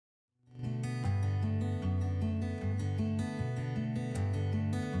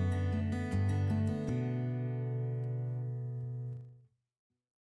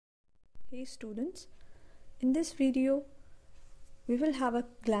Hey students, in this video we will have a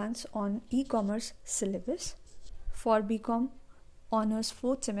glance on e-commerce syllabus for BCom Honors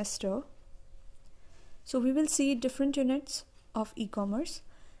 4th semester. So we will see different units of e-commerce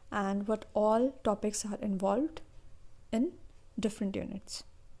and what all topics are involved in different units.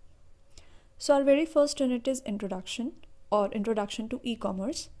 So our very first unit is Introduction to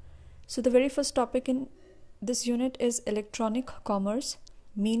e-commerce. So the very first topic in this unit is Electronic Commerce,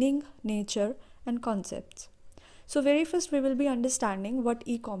 Meaning, Nature and Concepts. So very first we will be understanding what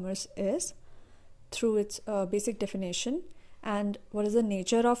e-commerce is through its basic definition and what is the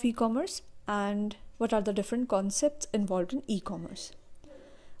nature of e-commerce and what are the different concepts involved in e-commerce.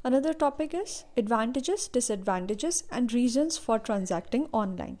 Another topic is advantages, disadvantages and reasons for transacting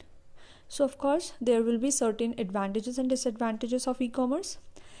online. So of course there will be certain advantages and disadvantages of e-commerce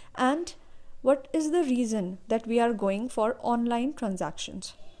and what is the reason that we are going for online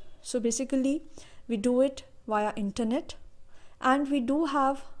transactions. So basically we do it via internet and we do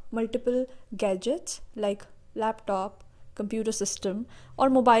have multiple gadgets like laptop, computer system or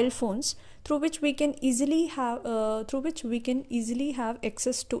mobile phones through which we can easily have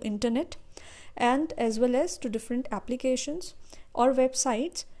access to internet and as well as to different applications or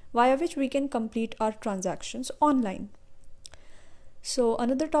websites via which we can complete our transactions online. So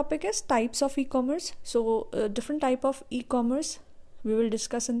another topic is types of e-commerce. So different type of e-commerce we will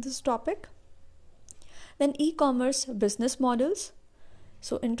discuss in this topic. Then e-commerce business models.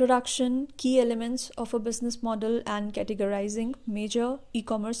 So introduction, key elements of a business model and categorizing major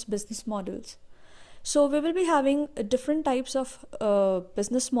e-commerce business models. So we will be having different types of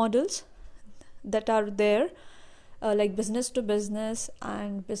business models that are there like business to business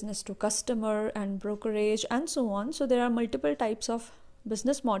and business to customer and brokerage and so on. So there are multiple types of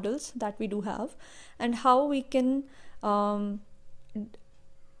business models that we do have and how we can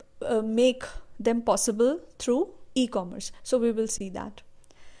make them possible through e-commerce. So we will see that.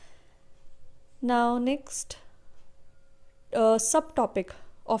 Now next subtopic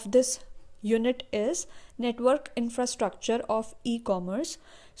of this unit is network infrastructure of e-commerce.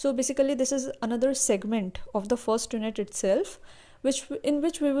 So basically this is another segment of the first unit itself, in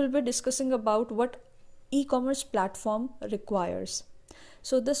which we will be discussing about what e-commerce platform requires.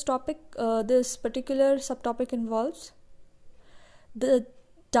 So this particular subtopic involves the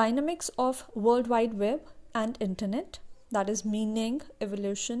dynamics of World Wide Web and internet, that is meaning,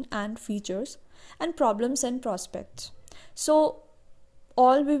 evolution and features, and problems and prospects. So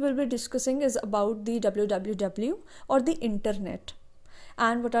all we will be discussing is about the www or the internet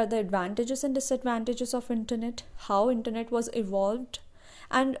and what are the advantages and disadvantages of internet, how internet was evolved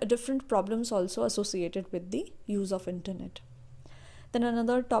and different problems also associated with the use of internet. Then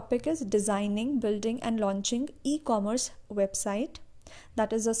another topic is designing, building and launching e-commerce website.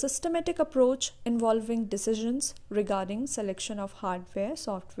 That is a systematic approach involving decisions regarding selection of hardware,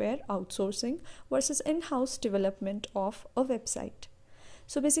 software, outsourcing versus in-house development of a website.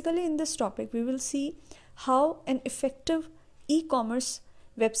 So basically in this topic we will see how an effective e-commerce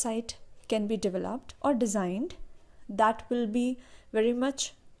website can be developed or designed that will be very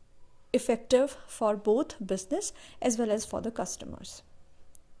much effective for both business as well as for the customers.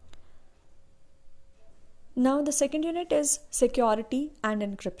 Now the second unit is security and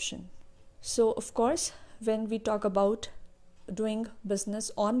encryption. So of course when we talk about doing business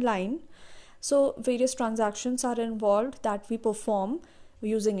online, so various transactions are involved that we perform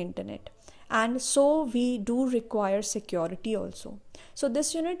using internet and so we do require security also. So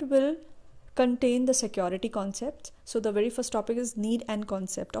this unit will contain the security concepts. So the very first topic is need and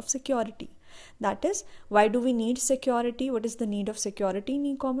concept of security. That is, why do we need security? What is the need of security in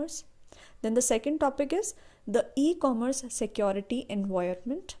e-commerce? Then the second topic is the e-commerce security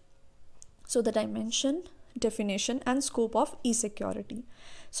environment. So the dimension, definition and scope of e-security.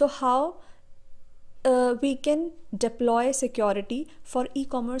 So how we can deploy security for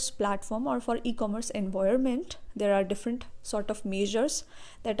e-commerce platform or for e-commerce environment. There are different sort of measures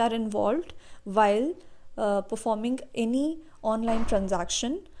that are involved while performing any online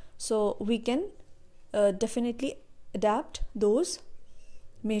transaction. So we can definitely adapt those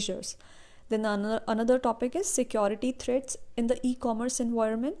measures. Then another topic is security threats in the e-commerce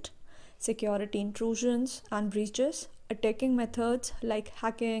environment, security intrusions and breaches, attacking methods like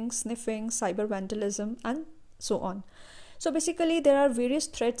hacking, sniffing, cyber vandalism and so on. So basically there are various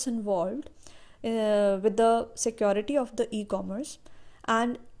threats involved with the security of the e-commerce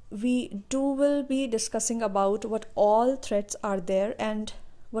and we will be discussing about what all threats are there and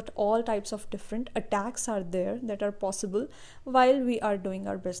what all types of different attacks are there that are possible while we are doing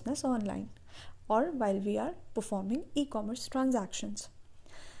our business online or while we are performing e-commerce transactions.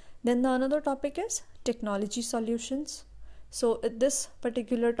 Then the another topic is technology solutions. So this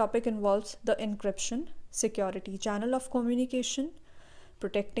particular topic involves the encryption, security, channel of communication,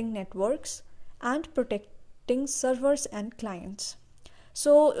 protecting networks, and protecting servers and clients.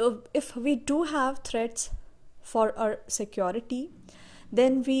 So if we do have threats for our security,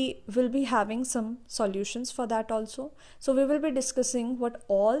 then we will be having some solutions for that also. So we will be discussing what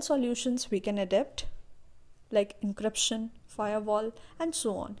all solutions we can adapt, like encryption, firewall, and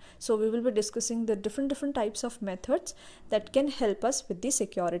so on. So we will be discussing the different types of methods that can help us with the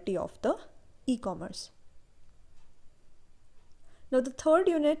security of the e-commerce. Now the third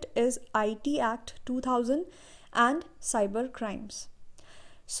unit is IT Act 2000 and cyber crimes.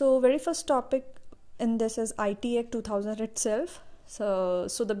 So very first topic in this is IT Act 2000 itself. So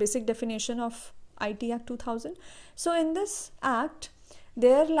the basic definition of IT Act 2000. So in this act,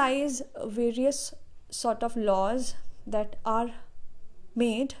 there lies various sort of laws that are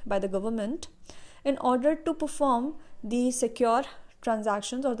made by the government in order to perform the secure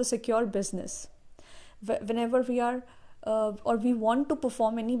transactions or the secure business. Whenever we are or we want to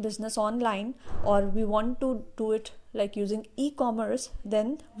perform any business online, or we want to do it like using e-commerce,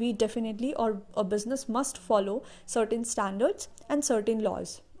 then we definitely, or a business must follow certain standards and certain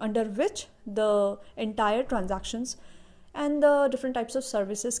laws under which the entire transactions and the different types of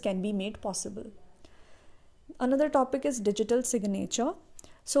services can be made possible. Another topic is digital signature.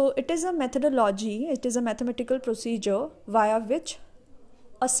 So it is a methodology, it is a mathematical procedure via which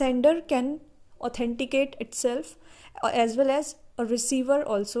a sender can authenticate itself, as well as a receiver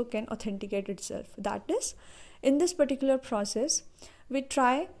also can authenticate itself. That is, in this particular process, we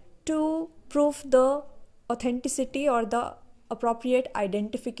try to prove the authenticity or the appropriate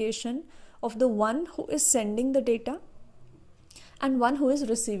identification of the one who is sending the data and one who is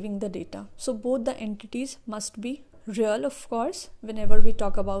receiving the data. So both the entities must be real, of course, whenever we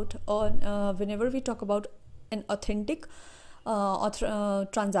talk about an authentic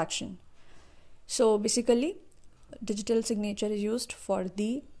transaction. So basically, digital signature is used for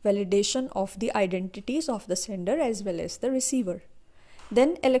the validation of the identities of the sender as well as the receiver.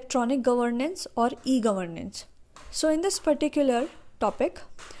 Then electronic governance or e-governance. So in this particular topic,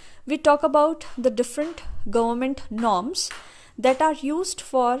 we talk about the different government norms that are used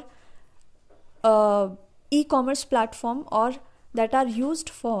for e-commerce platform, or that are used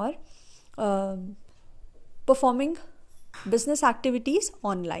for performing business activities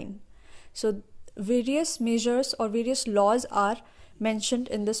online. So various measures or various laws are mentioned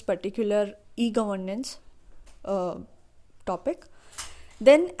in this particular e-governance topic.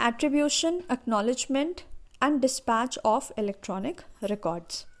 Then attribution, acknowledgement, and dispatch of electronic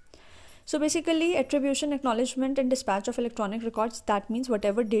records. So basically, attribution, acknowledgement, and dispatch of electronic records, that means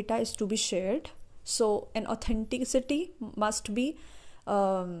whatever data is to be shared, so an authenticity must be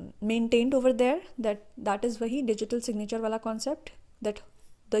maintained over there. That is wahi digital signature wala concept, that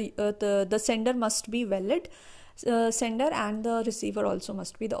the sender must be valid sender, and the receiver also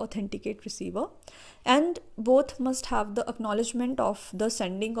must be the authenticate receiver, and both must have the acknowledgement of the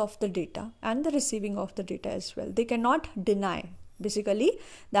sending of the data and the receiving of the data as well. They cannot deny, basically,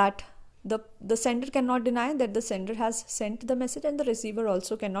 that the sender cannot deny that the sender has sent the message, and the receiver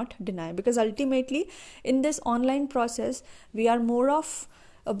also cannot deny, because ultimately in this online process we are more of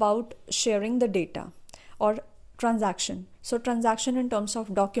about sharing the data or transaction. So transaction in terms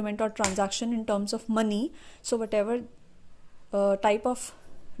of document, or transaction in terms of money. So whatever type of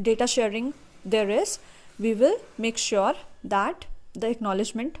data sharing there is, we will make sure that the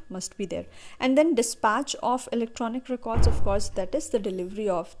acknowledgement must be there. And then dispatch of electronic records, of course, that is the delivery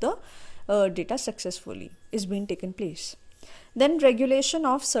of the data successfully is being taken place. Then regulation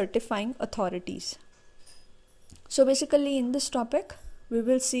of certifying authorities. So basically in this topic we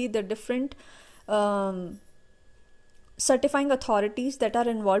will see the different certifying authorities that are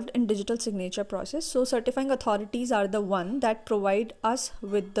involved in digital signature process. So certifying authorities are the one that provide us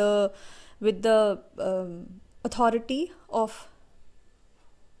with the authority of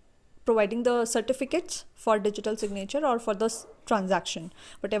providing the certificates for digital signature or for the transaction,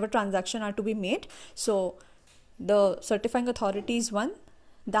 whatever transaction are to be made. So the certifying authority is one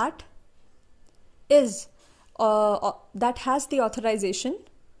that is that has the authorization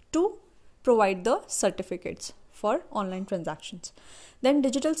to provide the certificates for online transactions. Then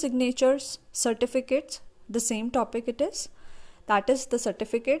digital signatures certificates, the same topic it is. That is the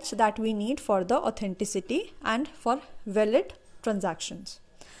certificates that we need for the authenticity and for valid transactions.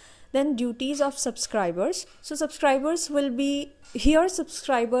 Then duties of subscribers. So subscribers will be, here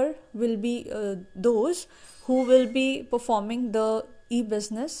subscriber will be those who will be performing the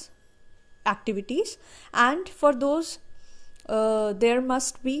e-business activities, and for those there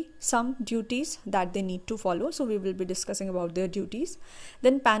must be some duties that they need to follow. So we will be discussing about their duties.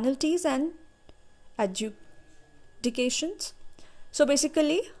 Then penalties and adjudications. So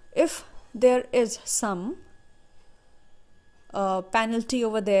basically, if there is some penalty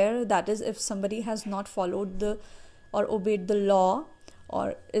over there, that is if somebody has not followed or obeyed the law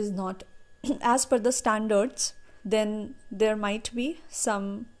or is not as per the standards, then there might be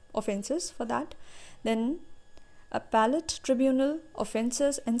some offenses for that. Then appellate tribunal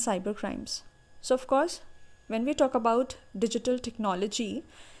offenses and cyber crimes. So of course, when we talk about digital technology,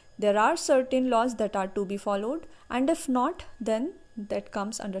 there are certain laws that are to be followed, and if not, then that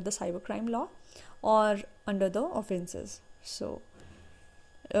comes under the cybercrime law or under the offenses. So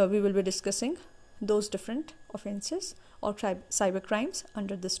we will be discussing those different offenses or cyber crimes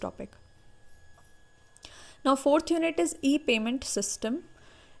under this topic. Now, fourth unit is e-payment system.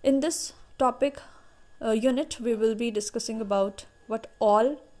 In this topic unit, we will be discussing about what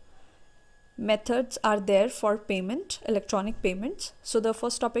all methods are there for payment, electronic payments. So the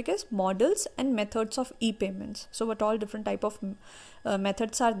first topic is models and methods of e-payments. So what all different type of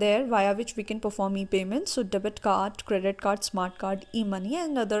methods are there via which we can perform e-payments. So debit card, credit card, smart card, e-money,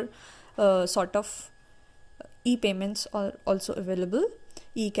 and other sort of e-payments are also available,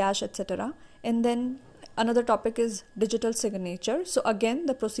 e-cash, etc. And then another topic is digital signature. So again,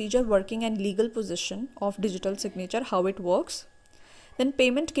 the procedure, working and legal position of digital signature, how it works. Then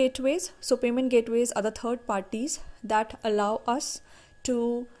payment gateways. So payment gateways are the third parties that allow us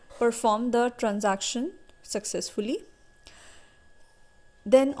to perform the transaction successfully.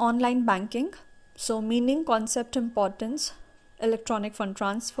 Then online banking. So meaning, concept, importance, electronic fund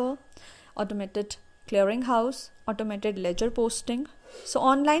transfer, automated clearinghouse, automated ledger posting. So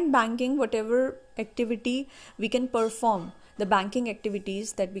online banking, whatever activity we can perform, the banking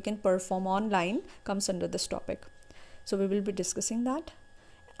activities that we can perform online comes under this topic. So we will be discussing that.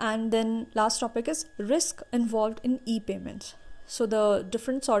 And then last topic is risk involved in e-payments. So the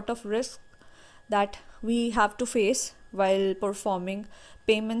different sort of risk that we have to face while performing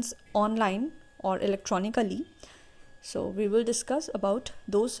payments online or electronically. So we will discuss about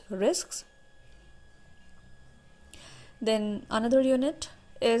those risks. Then another unit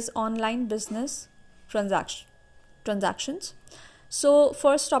is online business transactions. So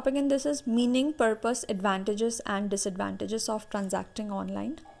first topic in this is meaning, purpose, advantages and disadvantages of transacting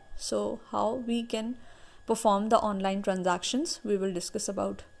online. So how we can perform the online transactions, we will discuss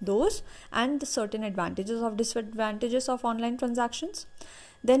about those and the certain advantages of disadvantages of online transactions.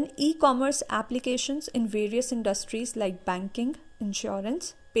 Then e-commerce applications in various industries like banking,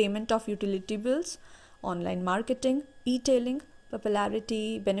 insurance, payment of utility bills, online marketing, e-tailing,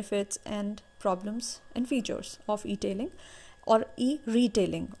 popularity, benefits and problems and features of e-tailing or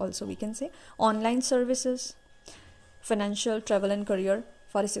e-retailing also we can say, online services, financial, travel and career,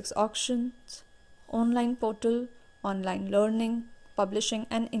 46 auctions, online portal, online learning, publishing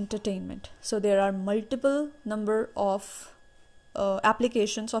and entertainment. So there are multiple number of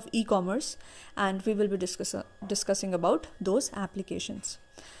applications of e-commerce and we will be discussing about those applications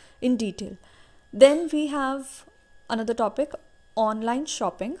in detail. Then we have another topic, online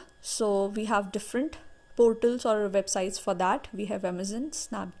shopping. So we have different portals or websites for that. We have Amazon,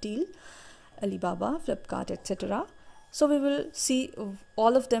 Snapdeal, Alibaba, Flipkart, etc. So we will see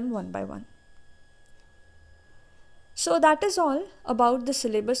all of them one by one. So that is all about the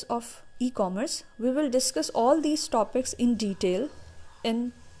syllabus of e-commerce. We will discuss all these topics in detail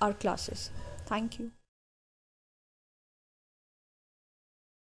in our classes. Thank you.